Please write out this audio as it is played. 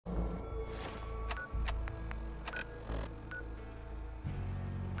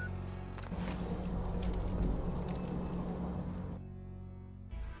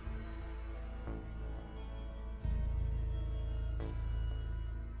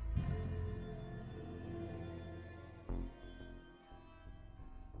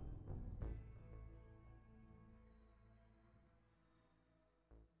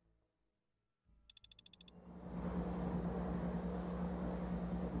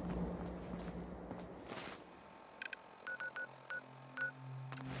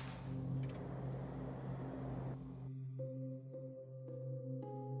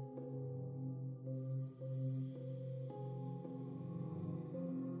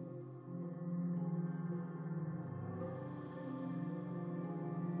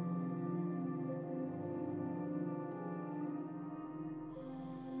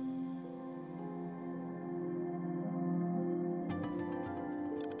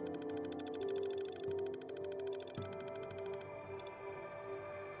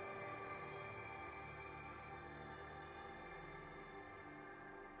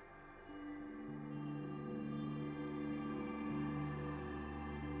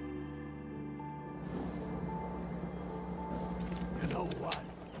What?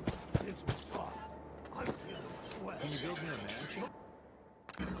 Since we talked, I'm feeling sweat. Can you build me a mansion?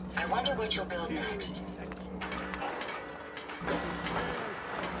 I wonder what you'll build next.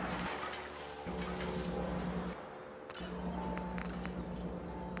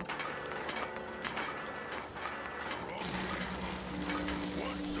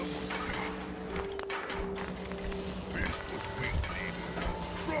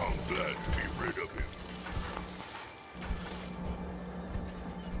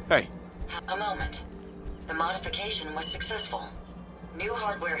 Hey. A moment. The modification was successful. New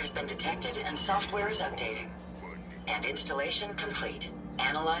hardware has been detected and software is updating. And installation complete.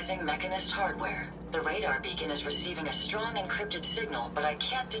 Analyzing Mechanist hardware. The radar beacon is receiving a strong encrypted signal, but I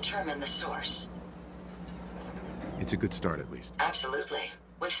can't determine the source. It's a good start, at least. Absolutely.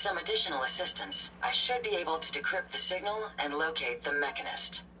 With some additional assistance, I should be able to decrypt the signal and locate the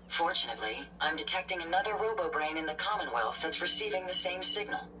Mechanist. Fortunately, I'm detecting another robo-brain in the Commonwealth that's receiving the same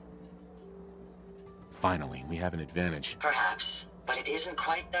signal. Finally, we have an advantage. Perhaps, but it isn't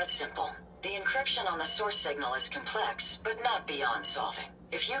quite that simple. The encryption on the source signal is complex, but not beyond solving.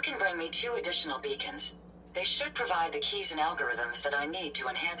 If you can bring me 2 additional beacons, they should provide the keys and algorithms that I need to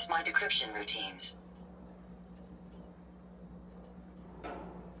enhance my decryption routines.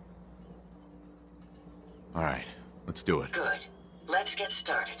 All right, let's do it. Good. Let's get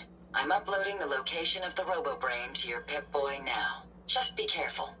started. I'm uploading the location of the robo-brain to your Pip-Boy now. Just be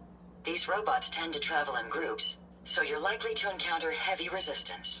careful. These robots tend to travel in groups, so you're likely to encounter heavy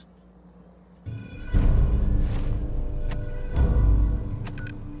resistance.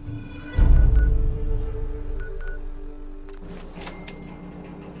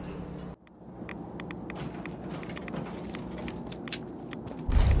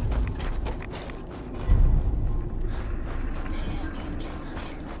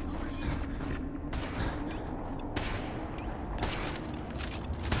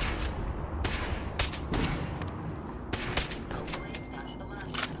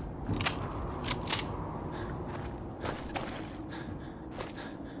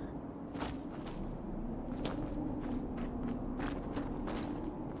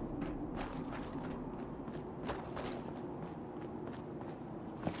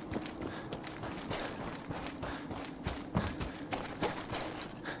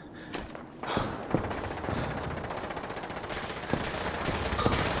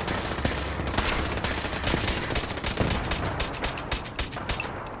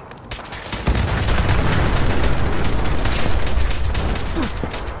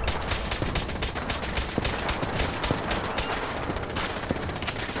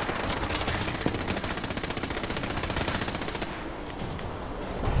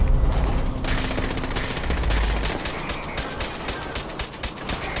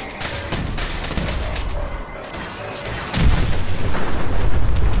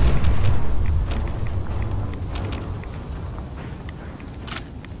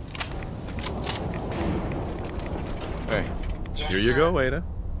 Here you go, Ada.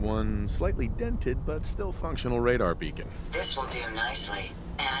 One slightly dented but still functional radar beacon. This will do nicely.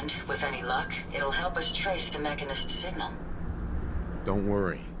 And, with any luck, it'll help us trace the Mechanist signal. Don't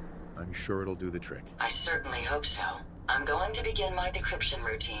worry. I'm sure it'll do the trick. I certainly hope so. I'm going to begin my decryption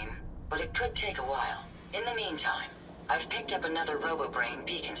routine, but it could take a while. In the meantime, I've picked up another robo-brain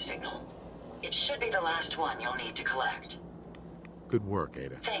beacon signal. It should be the last one you'll need to collect. Good work,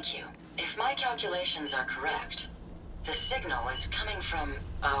 Ada. Thank you. If my calculations are correct, the signal is coming from...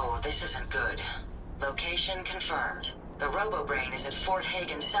 Oh, this isn't good. Location confirmed. The robo-brain is at Fort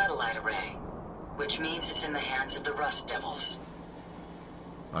Hagen Satellite Array, which means it's in the hands of the Rust Devils.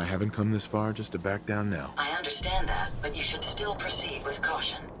 I haven't come this far just to back down now. I understand that, but you should still proceed with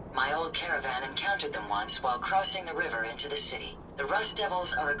caution. My old caravan encountered them once while crossing the river into the city. The Rust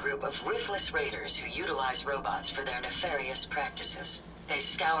Devils are a group of ruthless raiders who utilize robots for their nefarious practices. They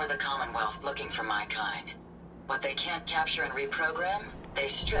scour the Commonwealth looking for my kind. What they can't capture and reprogram, they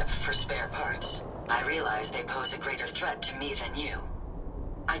strip for spare parts. I realize they pose a greater threat to me than you.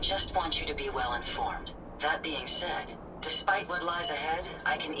 I just want you to be well informed. That being said, despite what lies ahead,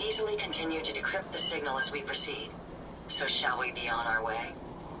 I can easily continue to decrypt the signal as we proceed. So shall we be on our way?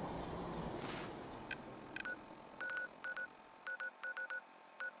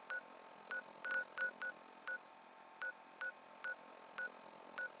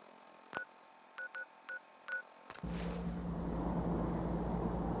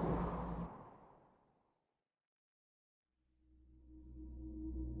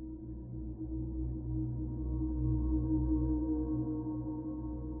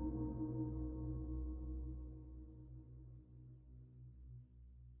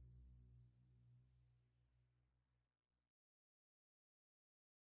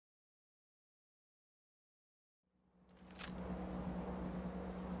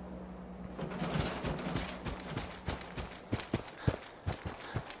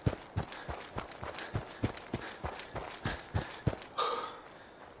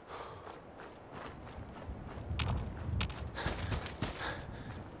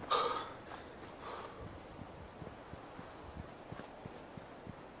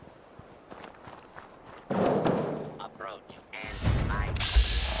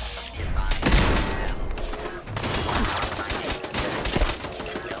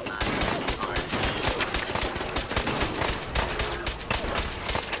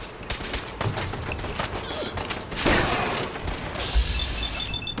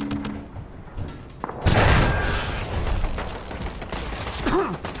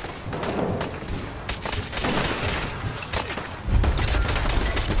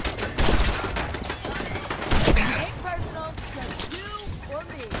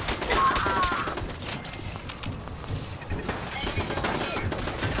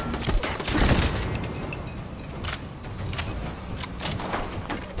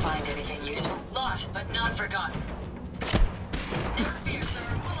 find anything useful. Lost, but not forgotten. Never fear, sir.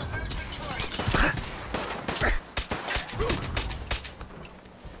 We'll emerge victorious.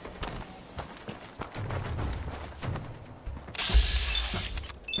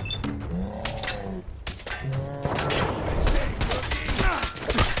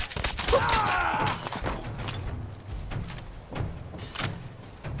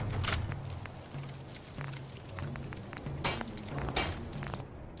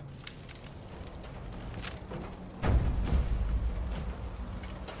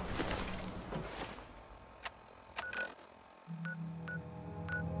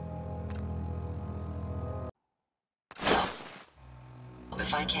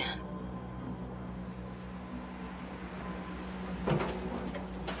 If I can.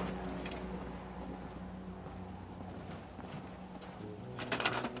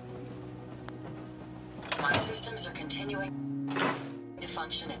 My systems are continuing to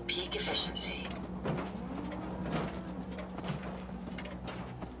function at peak efficiency.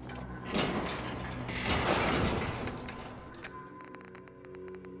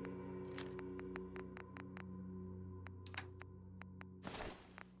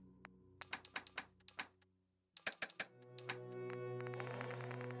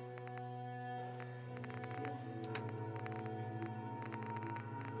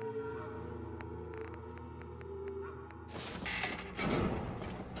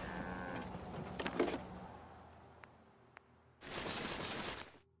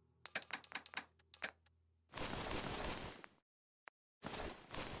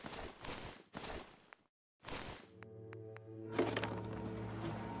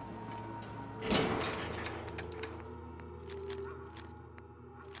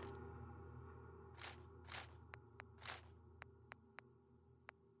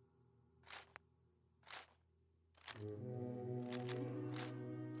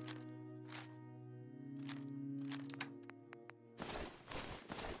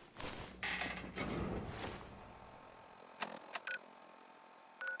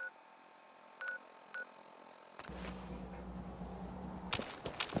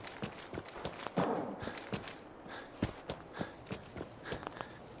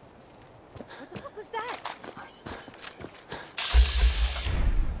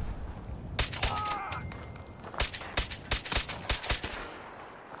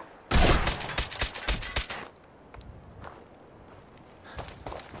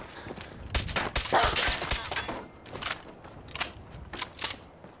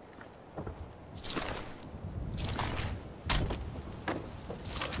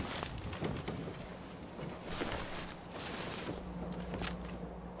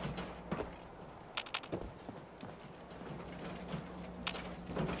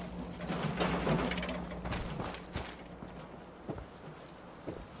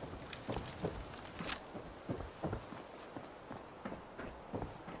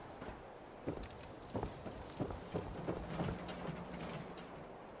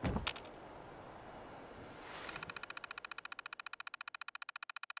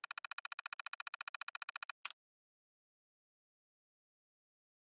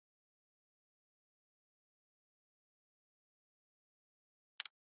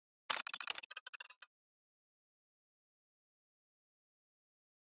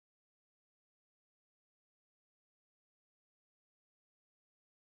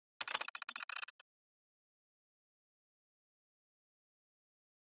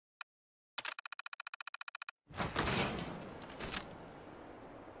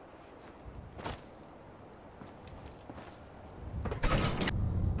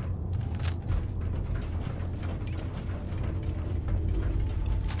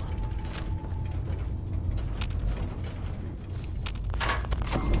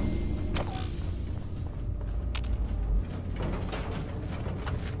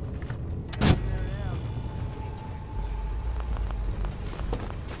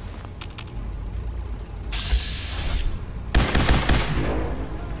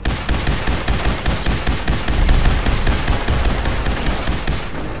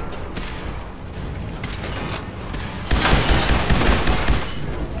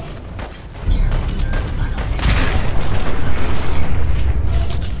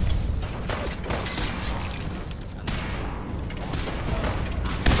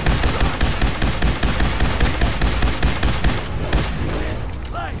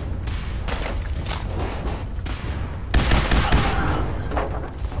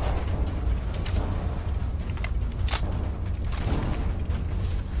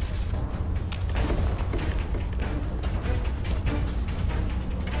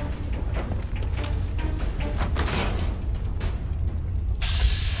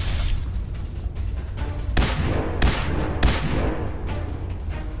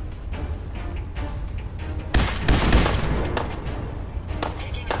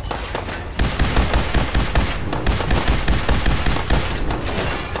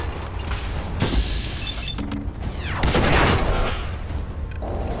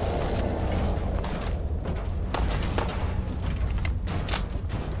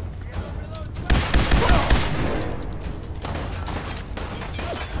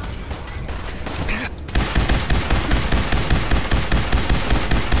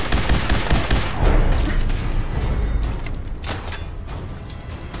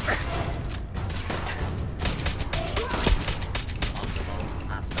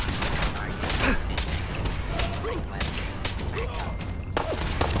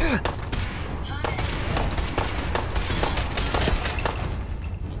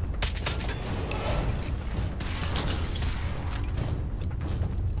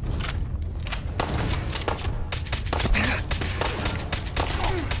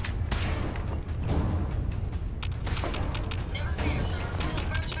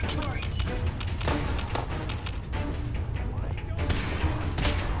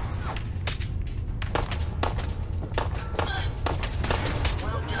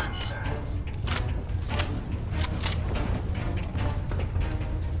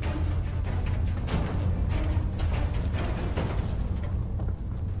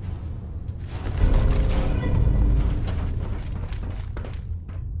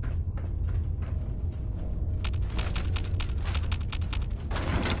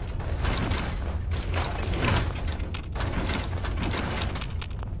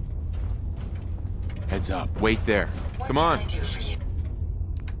 Heads up. Wait there. Come What on. can I do for you?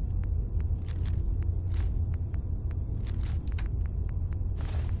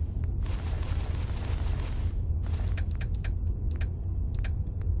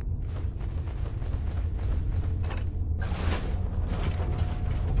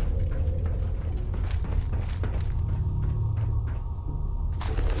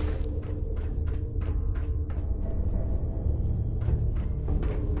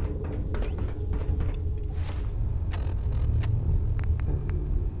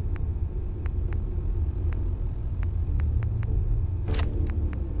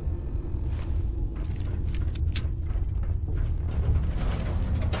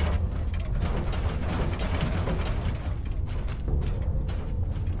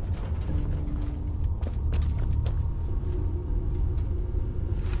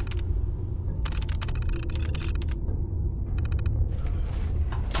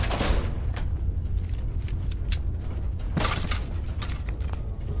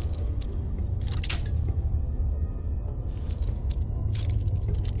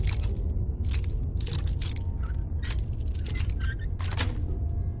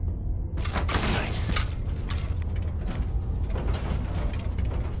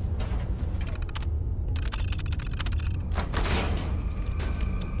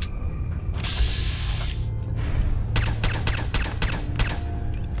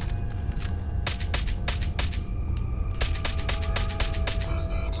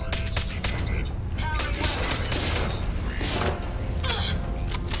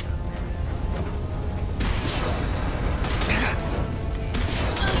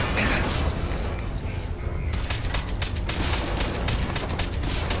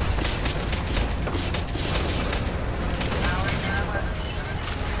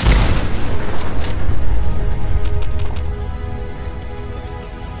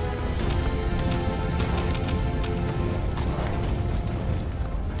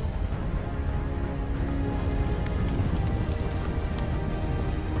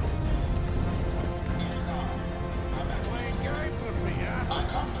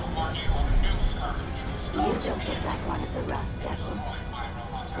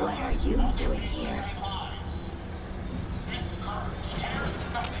 What are you doing here?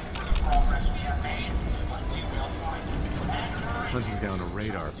 Hunting down a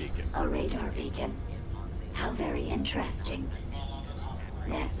radar beacon. A radar beacon? How very interesting.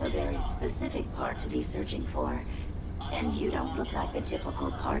 That's a very specific part to be searching for. And you don't look like the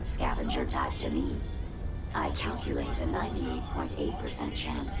typical part scavenger type to me. I calculate a 98.8%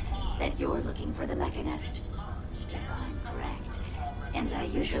 chance that you're looking for the Mechanist. If I'm correct, and I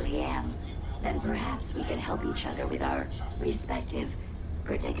usually am, then perhaps we can help each other with our respective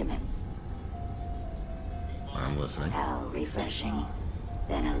predicaments. I'm listening. How refreshing.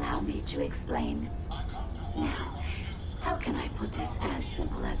 Then allow me to explain. Now, how can I put this as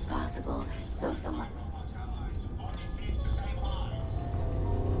simple as possible so someone...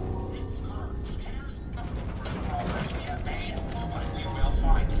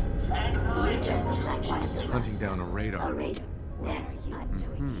 You don't look like one of the Hunting down a radar. A radar. That's what I'm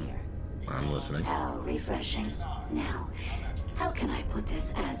doing here. I'm listening. How refreshing. Now, how can I put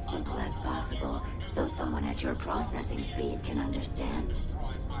this as simple as possible so someone at your processing speed can understand?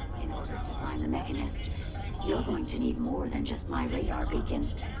 In order to find the Mechanist, you're going to need more than just my radar beacon.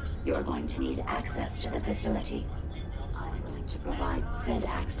 You're going to need access to the facility. I'm willing to provide said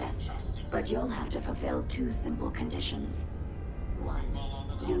access, but you'll have to fulfill two simple conditions. One,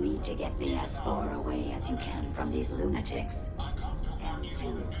 you need to get me as far away as you can from these lunatics. And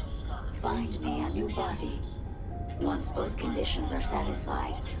two, find me a new body. Once both conditions are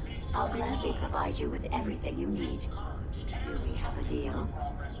satisfied, I'll gladly provide you with everything you need. Do we have a deal?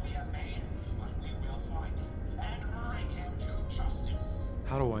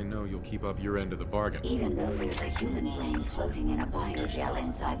 How do I know you'll keep up your end of the bargain? Even though there's a human brain floating in a biogel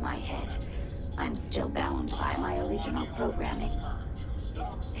inside my head, I'm still bound by my original programming.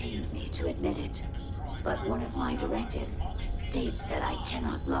 It pains me to admit it, but one of my directives states that I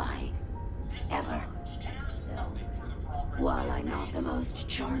cannot lie. Ever. So, while I'm not the most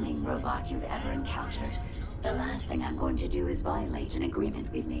charming robot you've ever encountered, the last thing I'm going to do is violate an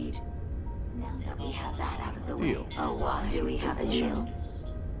agreement we've made. Now that we have that out of the Deal. way, oh, why do we have a deal?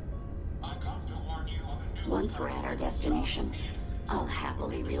 Once we're at our destination, I'll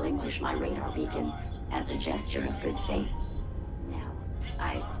happily relinquish my radar beacon as a gesture of good faith. Now,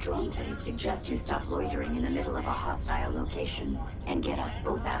 I strongly suggest you stop loitering in the middle of a hostile location and get us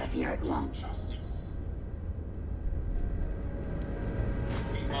both out of here at once.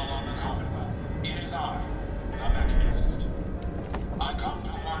 It is I, the Mechanist. I come to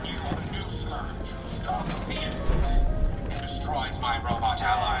warn you of a new scourge whose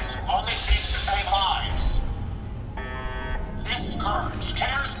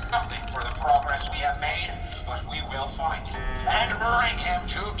him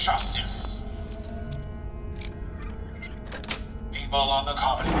to justice. People of the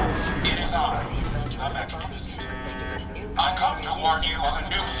Commonwealth, it is I, the Mechanist. I come to warn you of a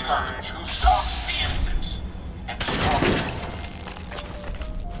new scourge who stalks the innocent and destroys them.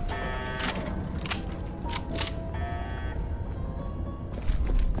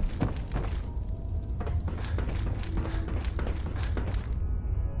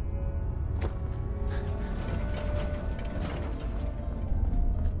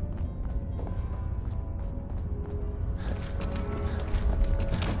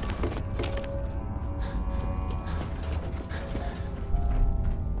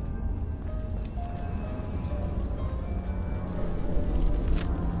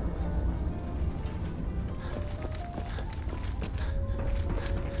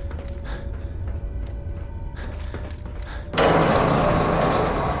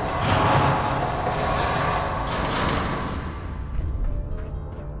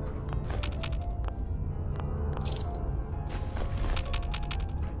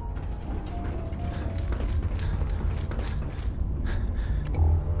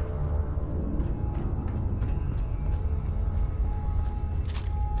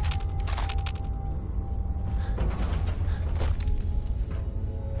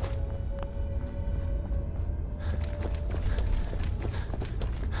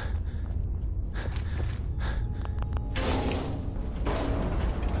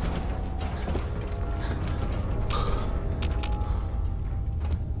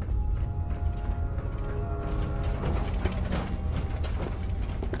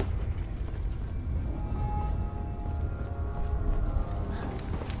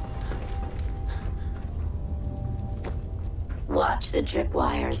 Watch the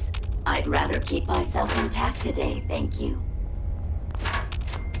tripwires. I'd rather keep myself intact today, thank you.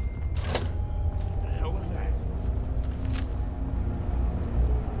 The hell was that?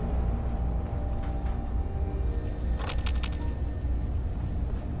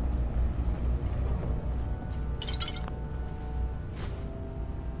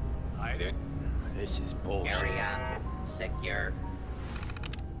 Hide it. This is bullshit. Area secure.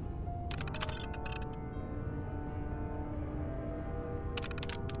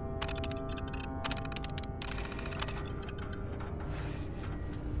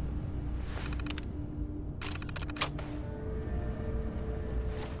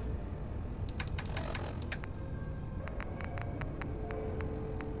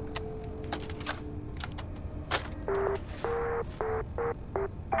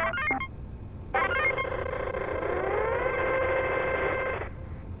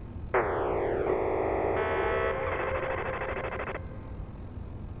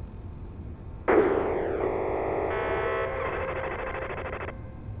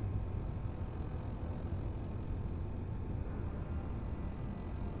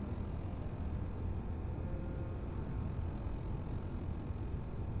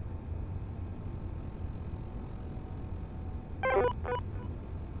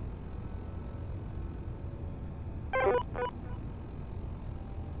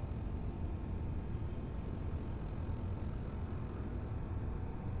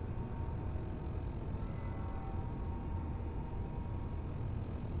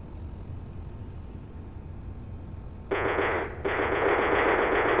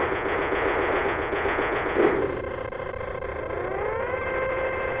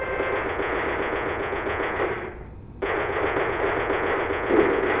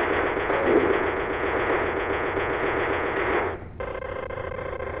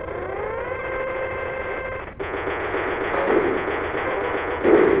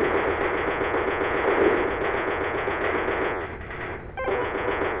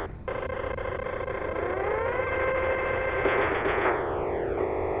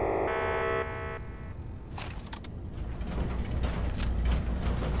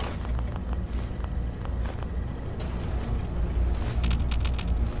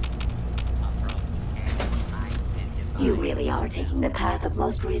 You really are taking the path of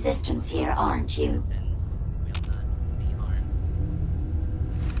most resistance here, aren't you?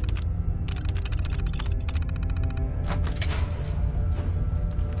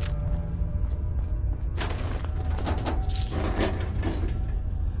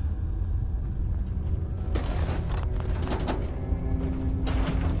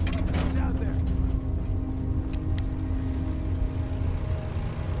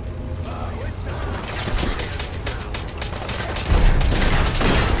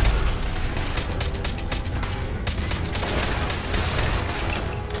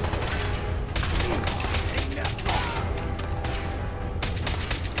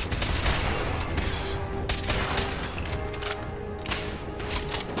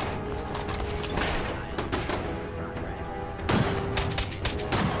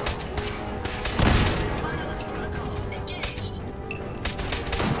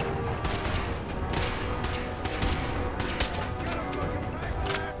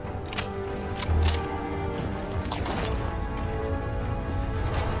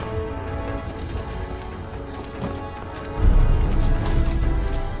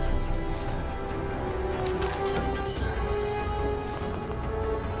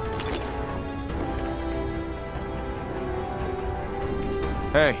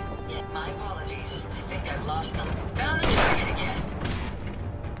 Hey. Yeah, my apologies. I think I've lost them. Found the target again.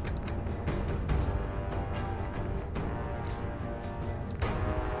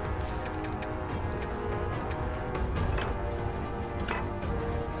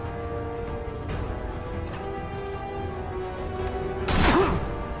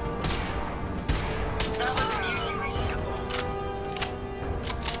 That was amusingly simple.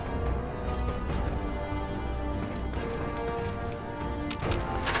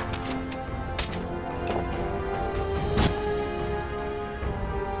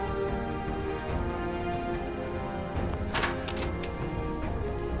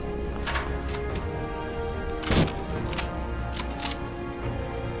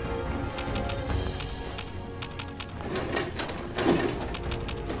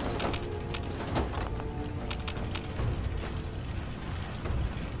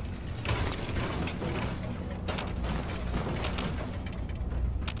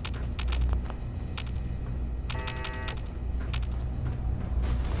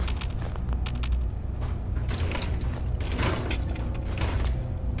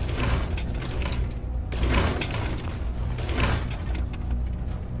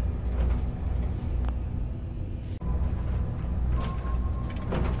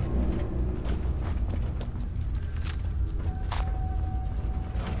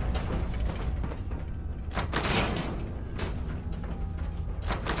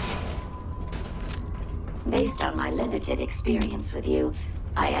 Based on my limited experience with you,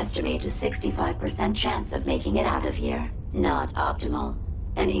 I estimate a 65% chance of making it out of here. Not optimal.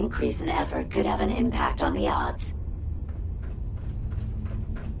 An increase in effort could have an impact on the odds.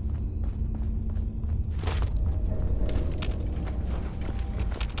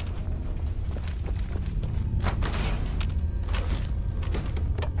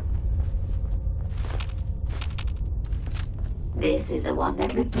 This is the one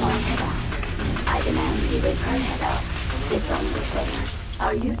that ripped my head off. I demand you rip her head off. It's only fair.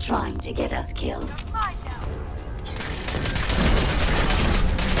 Are you trying to get us killed?